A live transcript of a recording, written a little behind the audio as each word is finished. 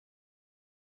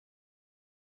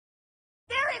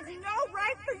is no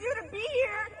right for you to be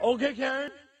here. Okay,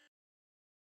 Karen.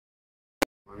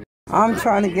 I'm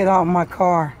trying to get out of my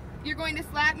car. You're going to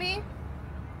slap me?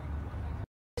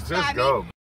 Just go.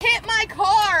 Hit my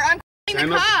car. I'm calling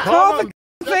the cops. Call the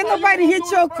ain't nobody hit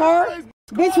your car.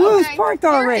 Bitch, we was parked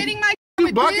already.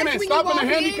 You bucking and stopping a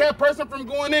handicapped person from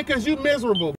going in because you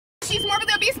miserable. She's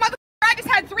morbidly obese, motherfucker. I just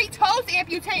had 3 toes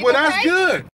amputated. Well, that's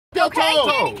good.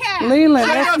 Okay, Leland,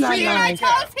 that's not My nice. toes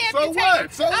So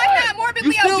what? So what? I'm not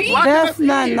morbidly obese. That's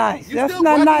not nice. That's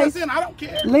not nice. I don't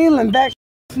care. Leland, that's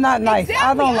not nice.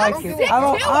 I don't like it.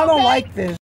 I don't like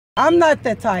this. I'm not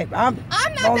that type. I'm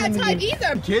not that type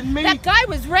either. You kidding me? That guy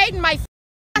was raiding my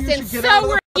ass, and so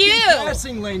were you.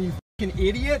 Passing lane, you fucking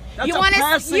idiot. That's You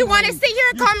want to sit here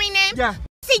and call me names? Yeah.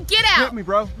 See, get out. Hit me,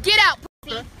 bro. Get out,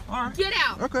 pussy. Okay. All right. Get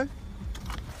out. Okay. All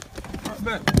right,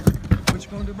 bet. What you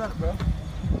gonna do about it, bro?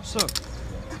 What's up?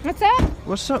 What's up?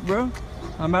 What's up, bro?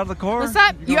 I'm out of the car. What's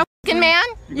up? You a fucking man?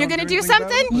 You're gonna do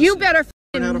something? You better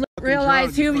fucking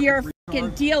realize who you're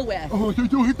fucking deal with. Oh, he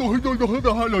don't deal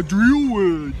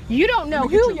with. You don't know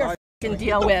who you're fucking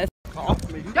deal with. Don't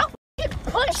fucking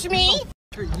push me.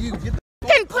 You get the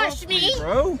Fucking push me.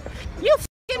 bro. You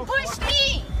fucking push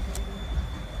me.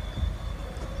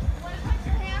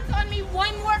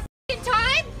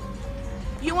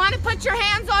 You want to put your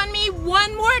hands on me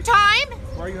one more time?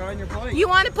 Why are you hiding your plate? You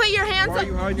want to put your hands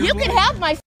on me? You can have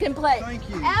my fucking plate. Thank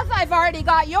you. As I've already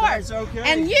got yours. That's okay.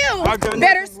 And you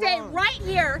better stay right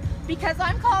here because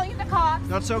I'm calling the cops.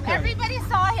 That's okay. Everybody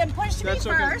saw him push me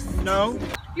first. No.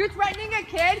 You're threatening a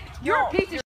kid? You're a piece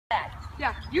of shit.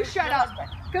 Yeah, you shut up.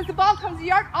 Because the ball comes to the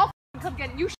yard, I'll come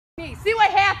get it. You me. See what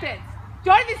happens.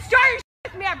 Don't even start your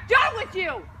shit with me. I'm done with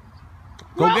you.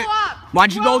 Grow up. Why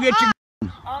don't you go get your...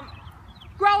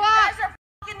 Grow up. You guys are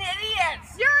fucking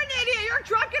idiots. You're an idiot. You're a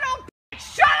drunken old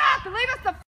bitch. Shut up and leave us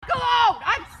the fuck alone.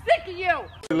 I'm sick of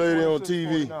you. Lady on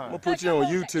TV. I'm gonna put you on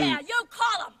YouTube. Yeah, you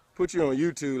call them. Put you on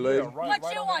YouTube, lady.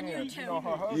 Put you on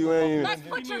YouTube. You ain't. Let's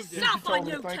put yourself on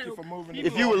YouTube.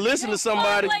 If you would listen to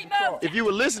somebody, if you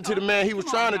would listen to the man, he was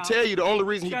trying to tell you the only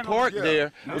reason he parked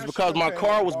there was because my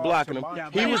car was blocking him.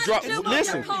 He was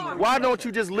listen. Why don't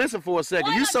you just listen for a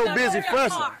second? You so busy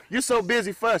fussing. You're so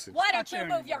busy fussing. Why don't you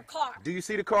move your car? Do you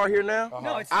see the car here now?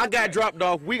 No, I got dropped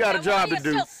off. We got a job to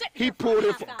do. He pulled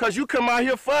it because you come out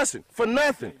here fussing for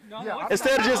nothing.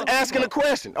 Instead of just asking a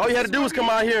question, all you had to do was come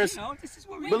out here and.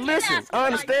 But listen, I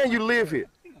understand you live here.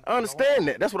 I understand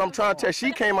that. That's what I'm trying to tell.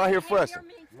 She came out here fussing.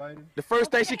 The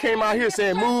first thing she came out here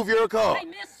saying, move your car.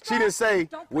 She didn't say,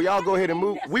 well, y'all go ahead and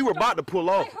move. We were about to pull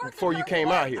off before you came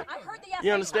out here.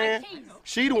 You understand?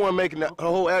 She the one making the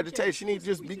whole agitation. She needs to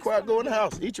just be quiet, go in the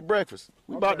house, eat your breakfast.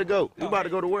 We about to go. We about to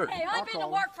go to work. Hey, I've been to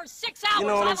work for 6 hours. You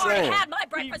know what I'm I've already saying? had my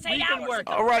breakfast 8 hours.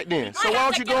 All right then. So why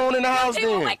don't you go on in the house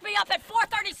People then? wake me up at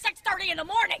 4:30, 6:30 in the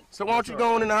morning. So why don't you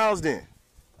go on in the house then?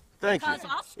 Thank you.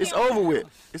 It's over with.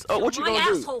 It's what you gonna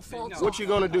do? What you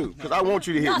gonna do? Because I want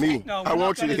you to hit me. I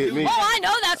want you to hit me. Oh, I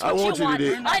know that's what you want.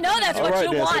 I know that's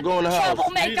what you want. So go in the house.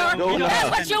 Troublemaker. That's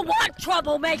what you want,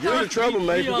 troublemaker. You're the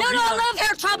troublemaker. You don't live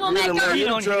here, troublemaker.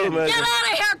 You're the troublemaker. Get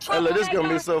out of here, troublemaker. This is gonna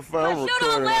be so fun. You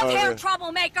don't live here,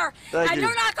 troublemaker. Thank and you.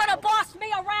 you're not gonna boss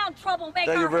me around, troublemaker.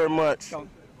 Thank you very much. All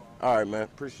right, man.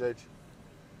 Appreciate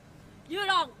you. You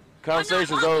don't.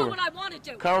 Conversation's I'll over. do what I want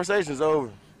to do. Conversation's over.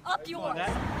 Up yours.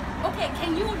 Okay,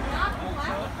 can you not pull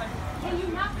out? Can you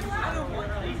not pull out?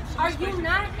 Are you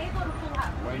not able to pull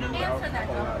out? Answer that,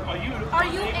 though. Are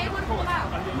you able to pull out?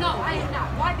 No, I am not.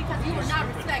 Why? Because you are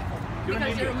not respectful.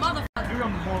 Because you're a motherfucker. You're a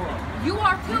moron. You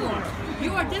are too.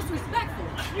 You are disrespectful.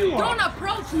 Don't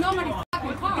approach nobody's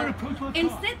fucking car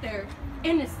and sit there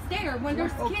and stare when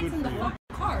there's kids in the fucking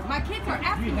car. My kids are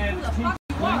asking me who the fuck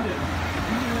you are.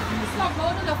 So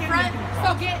go to the front,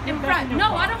 so get in front.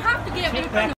 No, I don't have to get in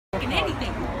front of fucking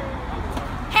anything.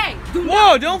 Hey, do not.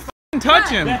 Whoa, don't fucking touch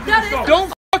him.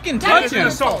 Don't fucking touch him.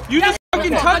 You just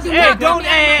fucking touch him. Hey, don't,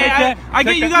 hey, I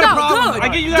get you got a problem. I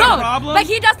get you got a problem. But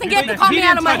he doesn't get to call me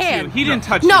out of my hand. He didn't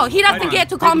touch you. No, he doesn't get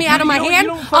to call me out of my hand,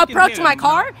 approach my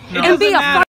car, and be a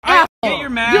fucking asshole.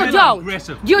 You don't.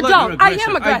 You don't. I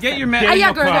am aggressive. I get you're mad. I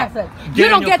am aggressive. You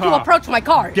don't get to approach my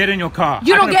car. Get in your car.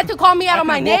 You don't get to call me out of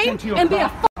my name and be a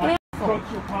fucking asshole.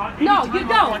 No, you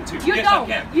don't. You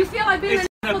don't. You feel like being an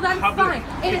asshole, that's fine.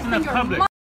 It is in your motherfucking...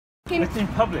 It's in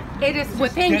public. It is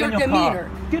within your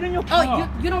demeanor. Get in your car.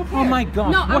 Oh, you don't care. Oh my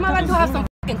God. No, I'm about to have some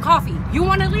fucking coffee. You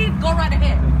want to leave? Go right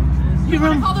ahead. You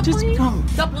want to call the police? Go.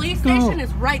 The police station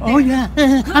is right there. Oh yeah.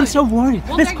 I'm so worried.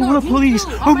 Well, Let's call the police.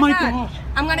 Oh my God.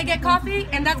 I'm going to get coffee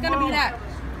and that's going to be that.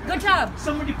 Good job.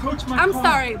 Somebody approached my I'm car.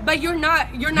 sorry, but you're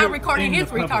not recording his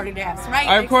retarded ass, right?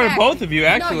 I recorded both of you,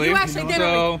 actually. No, you actually didn't.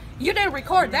 So You didn't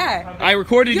record that. I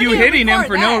recorded you hitting him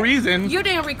for no reason. You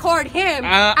didn't record him.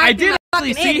 I did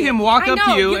actually see him walk up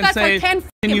to you and say, "Can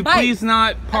you please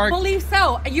not park?" I believe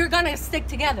so. You're gonna stick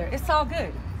together. It's all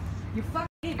good. You fucking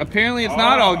idiot. Apparently, it's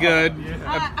not all good.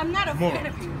 I'm not afraid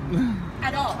of you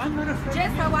at all. I'm not afraid.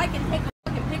 Just how I can take a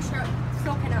fucking picture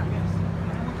soaking up.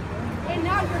 And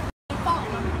now you're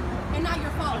falling. And now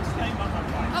you're falling.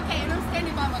 Okay, and I'm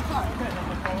standing by my car.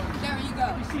 There you go.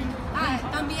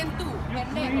 También tú,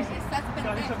 pendejo. Estás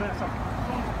pendejo.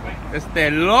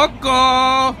 Este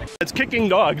loco. It's kicking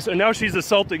dogs, and now she's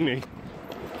assaulting me.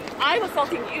 I'm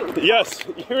assaulting you. Yes,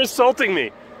 you're assaulting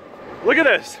me. Look at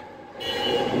this.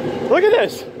 Look at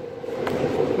this.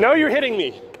 Now you're hitting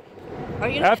me. Are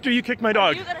you After you kicked my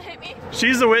dog. Are you gonna hit me?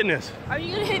 She's the witness. Are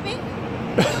you gonna hit me?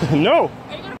 No.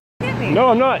 Are you gonna hit me? No,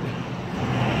 I'm not.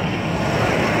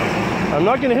 I'm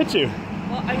not gonna hit you.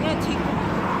 Well, I'm gonna take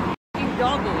your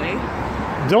dog away.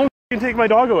 Don't take my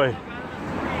dog away.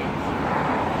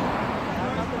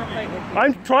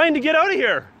 I'm trying to get out of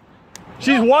here.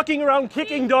 She's walking around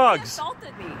kicking dogs. She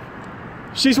assaulted me.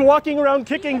 She's walking around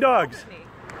kicking dogs.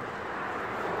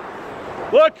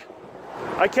 Look,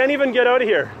 I can't even get out of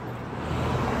here.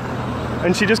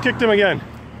 And she just kicked him again.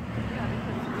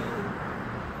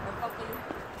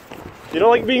 You don't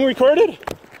like being recorded?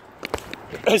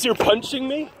 As you're punching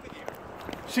me?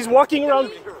 She's walking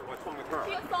around.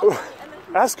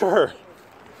 Ask her.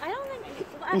 I don't think.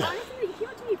 Honestly, he came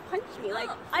up to me, punched me. Like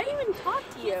I didn't even talk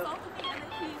to you.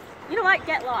 You know what?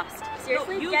 Get lost.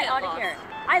 Seriously, No, get out of here.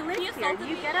 I live He here. assaulted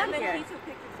You me, get out and of then here. he took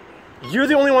pictures of me. You're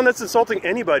the only one that's insulting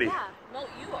anybody. Yeah. No,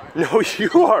 you are. No,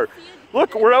 you are.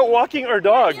 Look, we're out walking our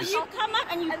dogs. You come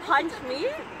up and you punch me?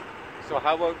 So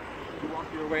how about you walk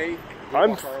your way?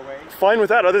 I'm fine with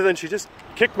that, other than she just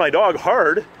kicked my dog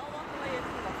hard.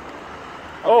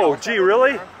 Oh, gee,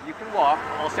 really? You can walk.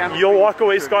 I'll stand. You'll walk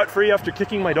away scot-free after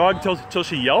kicking my dog till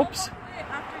she yelps?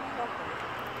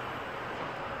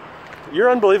 You're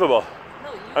unbelievable.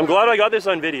 I'm glad I got this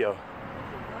on video.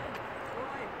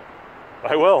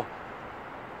 I will.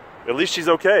 At least she's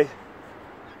okay.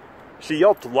 She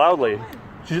yelped loudly.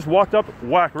 She just walked up,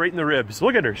 whack, right in the ribs.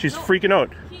 Look at her. She's freaking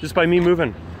out just by me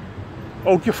moving.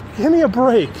 Oh, give me a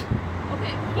break.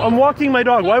 Okay. I'm walking my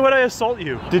dog. Why would I assault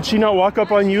you? Did she not walk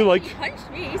up on you like... He punched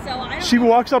me, so I don't She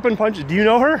walks up and punches. Do you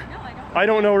know her? No, I don't. I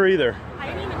don't know her either. I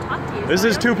didn't even talk to you. This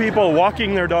is two people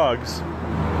walking their dogs.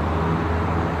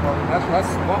 Let's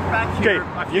walk back here.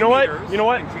 Okay, you know what? You know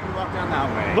what? And she can walk down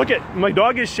that way. Look at, my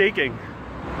dog is shaking.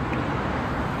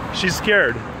 She's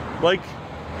scared. Like,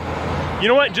 you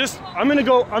know what? Just, I'm gonna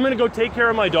go take care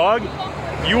of my dog.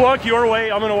 You walk your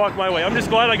way, I'm gonna walk my way. I'm just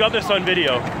glad I got this on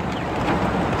video.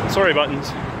 Sorry, Buttons.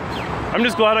 I'm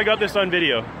just glad I got this on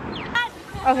video.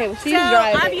 Okay, well, she's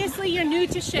driving. Obviously you're new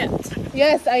to Shift.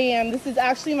 Yes, I am. This is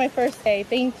actually my first day.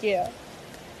 Thank you.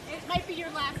 It might be your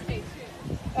last day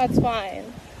too. That's fine.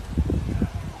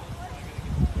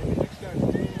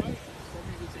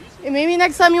 And maybe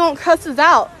next time you won't cuss us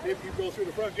out. If you go through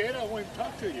the front gate, I won't even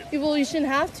talk to you. Well, you shouldn't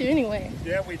have to anyway.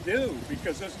 Yeah, we do,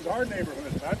 because this is our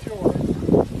neighborhood, not yours.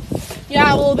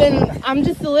 Yeah, well then, I'm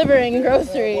just delivering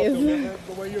groceries.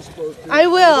 The way you're supposed to. I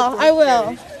will.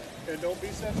 And don't be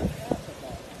such an ass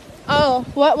about it. Oh,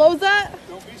 what was that?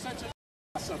 Don't be such an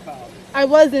ass about it. I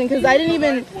wasn't, because I didn't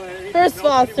even... First of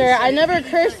all, sir, I never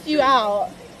cursed you out.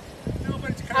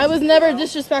 I was never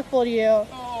disrespectful to you.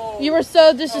 You were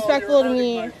so disrespectful to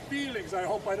me. I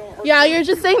hope I don't hurt Yeah, you're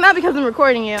just saying that because I'm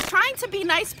recording you. Trying to be a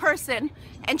nice person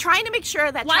and trying to make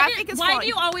sure that traffic is flowing. Why do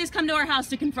you always come to our house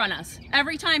to confront us?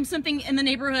 Every time something in the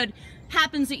neighborhood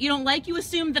happens that you don't like, you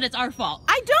assume that it's our fault.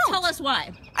 I don't. Tell us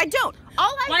why. I don't.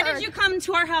 Why did you come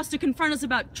to our house to confront us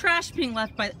about trash being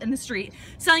left in the street,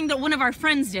 saying that one of our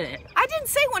friends did it? I didn't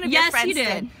say one of your friends did.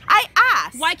 Yes, you did. I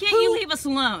asked. Why can't you leave us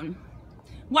alone?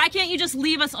 Why can't you just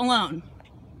leave us alone?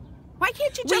 Why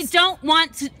can't you just... We don't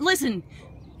want to... Listen,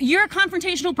 you're a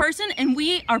confrontational person and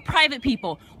we are private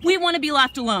people. We want to be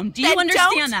left alone. Do you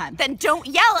understand that? Then don't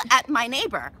yell at my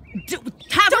neighbor. Have her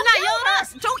not yell at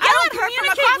us. Don't yell at her from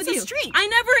across the street. I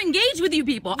never engage with you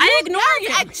people. I ignore you.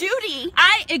 At Judy.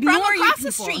 I ignore from you across people.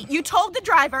 the street. You told the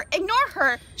driver, ignore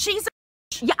her. She's a...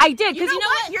 Yeah, I did. Because you know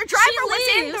what? Your driver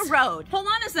was in the road. Hold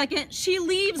on a second. She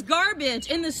leaves garbage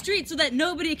in the street so that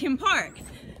nobody can park.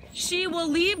 She will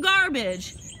leave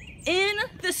garbage in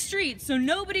the street so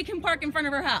nobody can park in front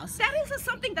of her house. That is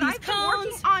something that I've been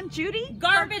working on, Judy.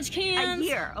 Garbage cans. A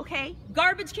year, okay?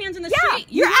 Garbage cans in the street.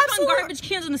 You're absolutely on garbage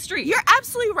cans in the street. You're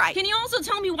absolutely right. Can you also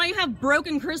tell me why you have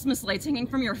broken Christmas lights hanging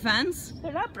from your fence?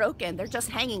 They're not broken. They're just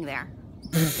hanging there.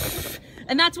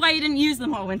 And that's why you didn't use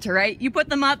them all winter, right? You put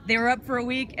them up, they were up for a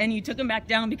week, and you took them back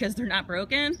down because they're not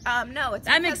broken? No, it's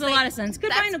that makes a lot of sense.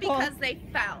 Goodbye, Nicole. That's because they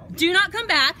fell. Do not come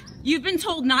back. You've been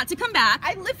told not to come back.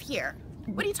 I live here.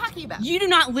 What are you talking about? You do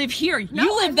not live here. No,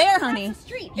 you live there, honey. The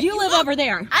street. You live over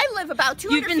there. I live about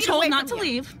 200 You've been feet told away not to from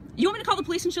here. leave. You want me to call the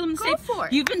police and show them the Go safe? for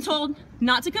it. You've been told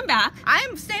not to come back. I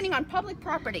am standing on public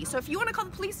property, so if you want to call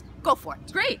the police, go for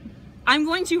it. Great. I'm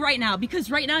going to right now because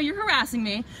right now you're harassing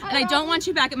me and I don't want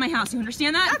you back at my house. You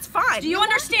understand that? That's fine. Do you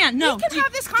understand? No. We can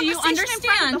have this conversation in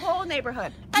front of the whole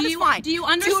neighborhood. That is fine. Do you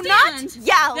understand do not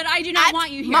yell that I do not at want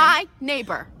you here? My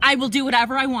neighbor. I will do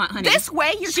whatever I want, honey. This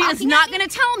way you're She is not going to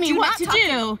tell me what to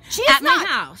do at my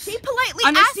house. She politely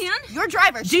understand? asked your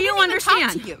driver. Do you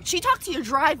understand? Talk to you. She talked to your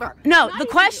driver. No, the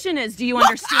question is, do you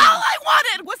understand? All I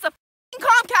wanted was the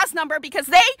Comcast number because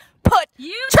they put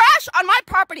trash on my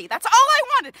property. That's all I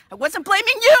wanted. I wasn't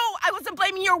blaming you. I wasn't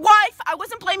blaming your wife. I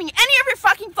wasn't blaming any of your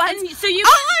fucking funds. And so you,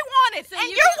 all I wanted, and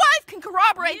your wife can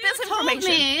corroborate this information.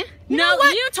 Me, you know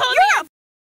what? You told You're me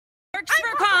works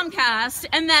for Comcast,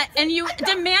 and you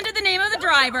demanded the name of the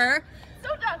driver.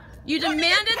 You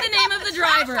demanded the name of the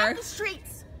driver.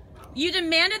 You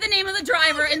demanded the name of the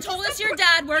driver and told us your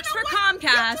dad works for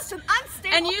Comcast.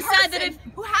 And you said that if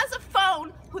who has a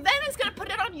phone, who then is going to put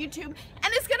it on YouTube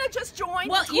and is going to just join.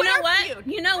 Well, the you know Twitter what?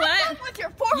 feud. You know what?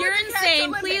 You're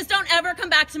insane. Please don't ever come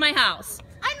back to my house.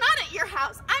 I'm not at your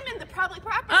house. I'm in the public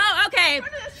property. Oh, okay. In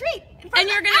front of the street. And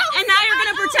you're gonna, and now you're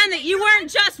gonna pretend that you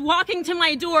weren't just walking to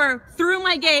my door through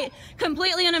my gate,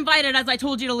 completely uninvited, as I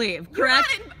told you to leave. Correct?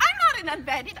 I'm not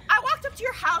uninvited. I walked up to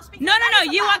your house because no.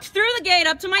 You walked through the gate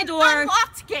up to my door.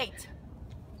 Unlocked gate.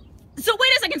 So wait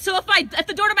a second. So if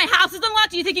the door to my house is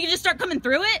unlocked, do you think you can just start coming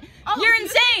through it? Oh, you're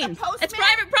insane. It's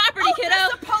private property, kiddo.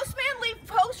 Does the postman leave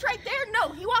post right there? No,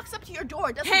 he walks up to your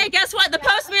door. Hey, guess what? The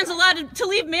postman's allowed to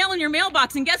leave mail in your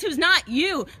mailbox, and guess who's not?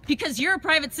 You, because you're a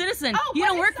private citizen. You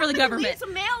don't work for the government. Leaves a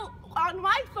mail on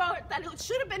my phone that it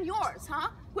should have been yours, huh?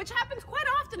 Which happens quite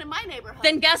often in my neighborhood.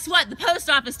 Then guess what? The post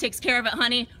office takes care of it,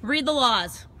 honey. Read the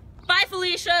laws. Bye,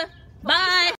 Felicia.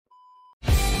 Bye.